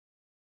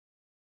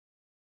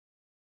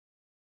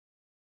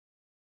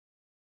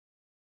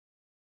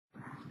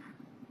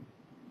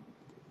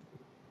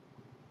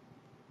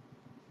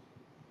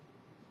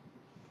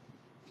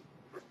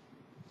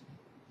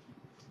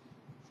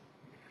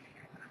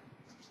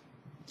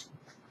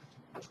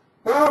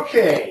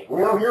Okay,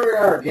 well, here we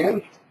are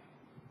again,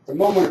 the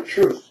moment of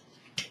truth.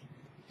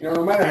 You know,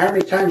 no matter how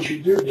many times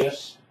you do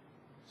this,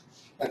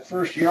 at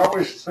first you're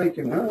always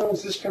thinking, oh,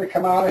 is this going to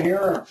come out of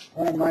here,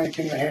 or am I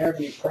going to have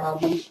any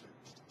problems?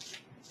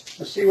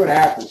 Let's see what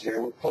happens here.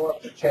 We'll pull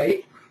up the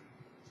tape.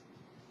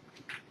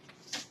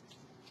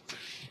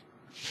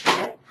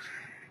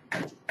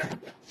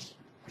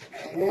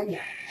 And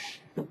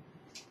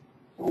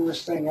pull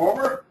this thing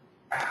over.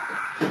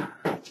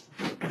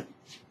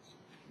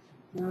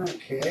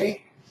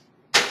 Okay.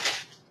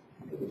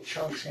 Little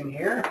chunks in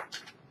here.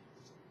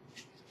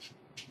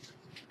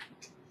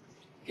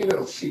 Get a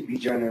little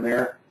seepage under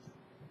there.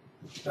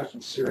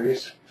 Nothing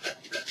serious.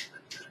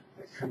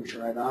 That comes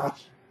right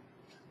off.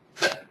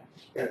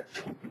 Get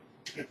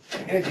the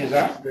edges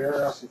up there,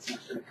 or else it's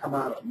not going to come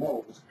out of the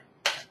mold.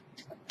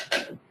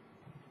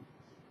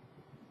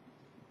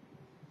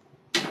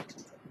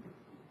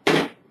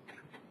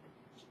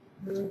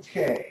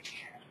 Okay.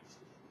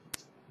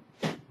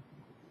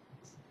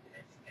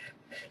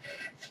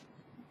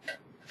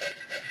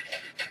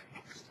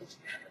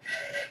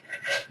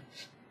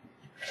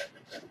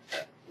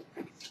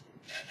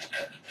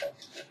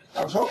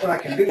 I was hoping I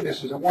could do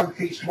this as a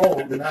one-piece mold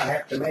and not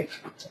have to make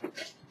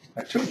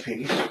a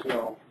two-piece,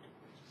 so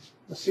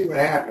let's see what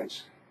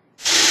happens.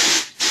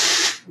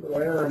 A little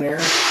air in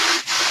there.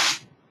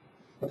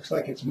 Looks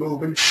like it's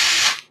moving.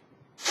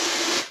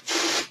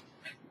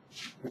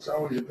 It's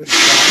always a good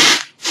sign.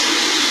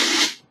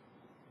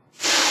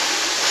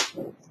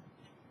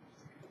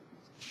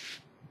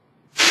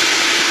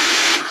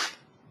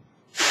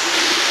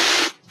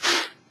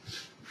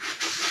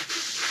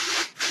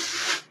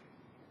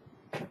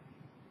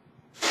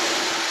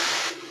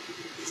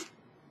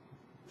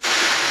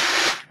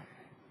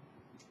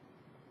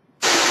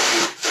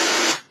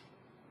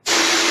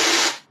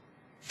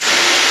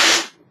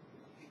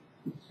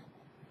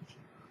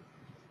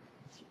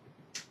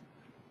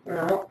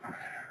 Well,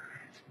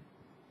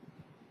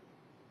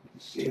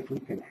 let's see if we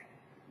can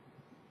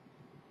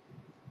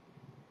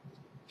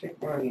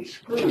take one of these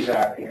screws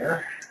out of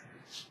here.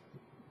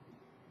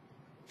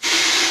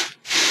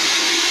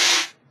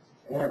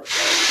 There we go.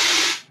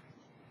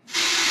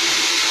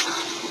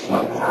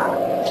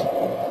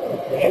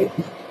 Okay.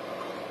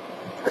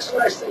 That's the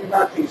nice thing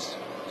about these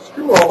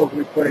screw holes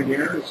we put in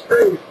here. The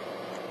screw,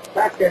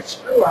 back that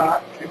screw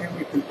out, and then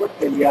we can put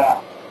the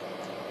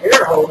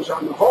air hose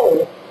on the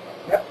hole.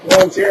 That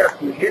blows air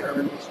from here,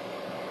 and as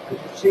you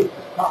see, it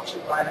pops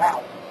it right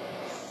out.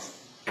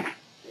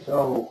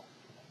 So,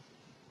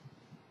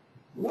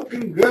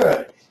 looking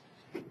good.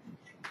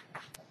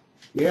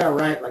 Yeah,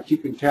 right, like you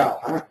can tell,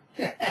 huh?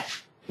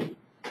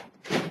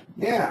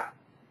 Yeah.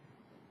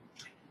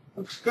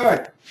 Looks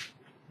good.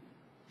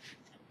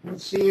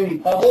 Don't see any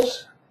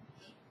bubbles.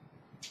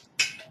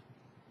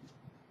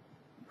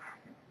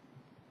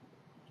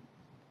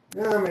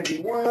 Now, maybe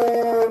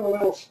one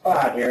little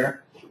spot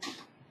here.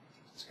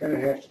 Going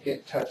to have to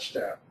get touched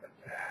up.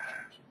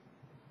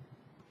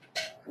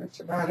 That's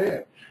about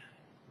it.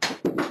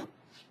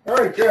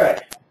 Very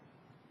good.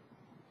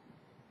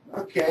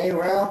 Okay,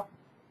 well,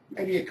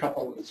 maybe a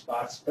couple of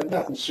spots, but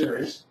nothing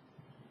serious.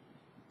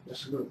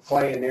 Just a little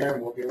clay in there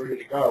and we'll be ready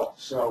to go.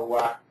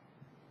 So,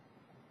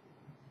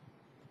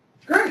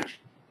 great.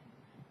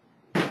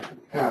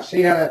 Now,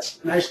 see how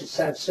that's nice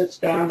and sits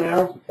down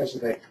now because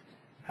of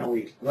how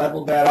we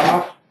leveled that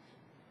off?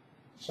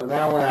 So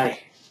now when I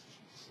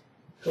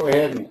go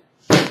ahead and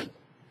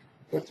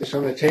put this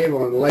on the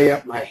table and lay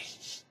up my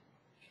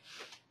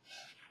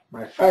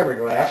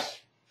fiberglass,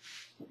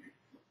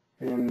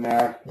 and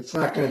it's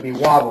not going to be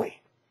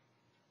wobbly.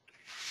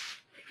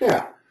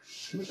 Yeah,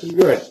 looking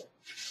good.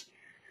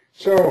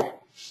 So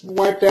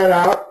wipe that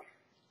out,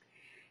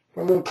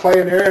 put a little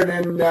clay in there,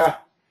 and then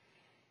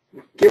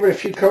give it a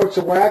few coats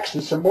of wax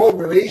and some mold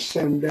release,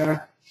 and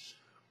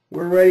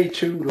we're ready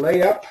to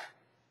lay up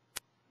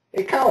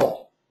a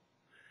cowl.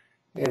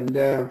 And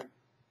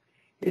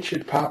it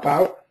should pop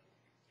out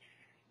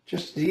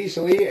just as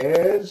easily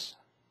as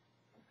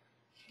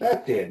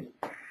that did.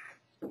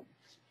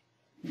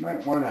 You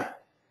might want to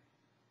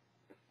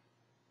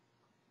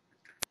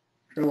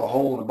drill a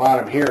hole in the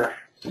bottom here.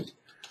 I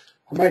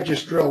might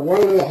just drill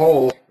one little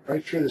hole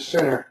right through the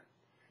center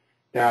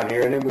down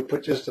here, and then we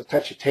put just a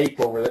touch of tape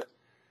over it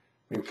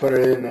and put it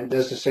in, and it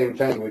does the same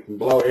thing. We can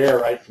blow air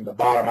right from the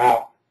bottom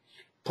out,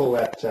 pull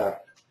that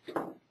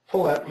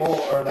mold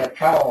or that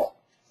cowl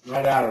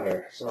right out of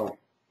there. So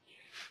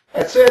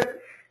that's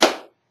it.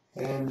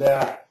 And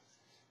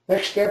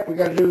next step, we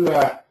got to do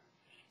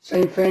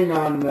same thing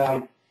on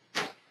the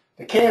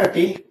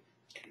canopy.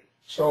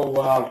 So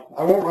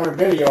I won't run a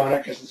video on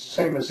it because it's the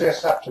same as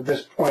this up to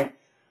this point.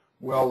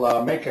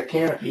 We'll make a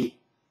canopy,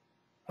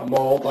 a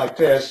mold like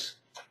this,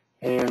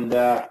 and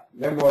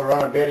then we'll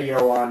run a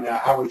video on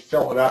how we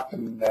fill it up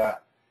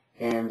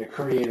and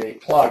create a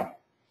plug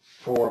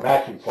for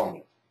vacuum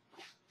foaming.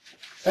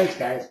 Thanks,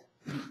 guys.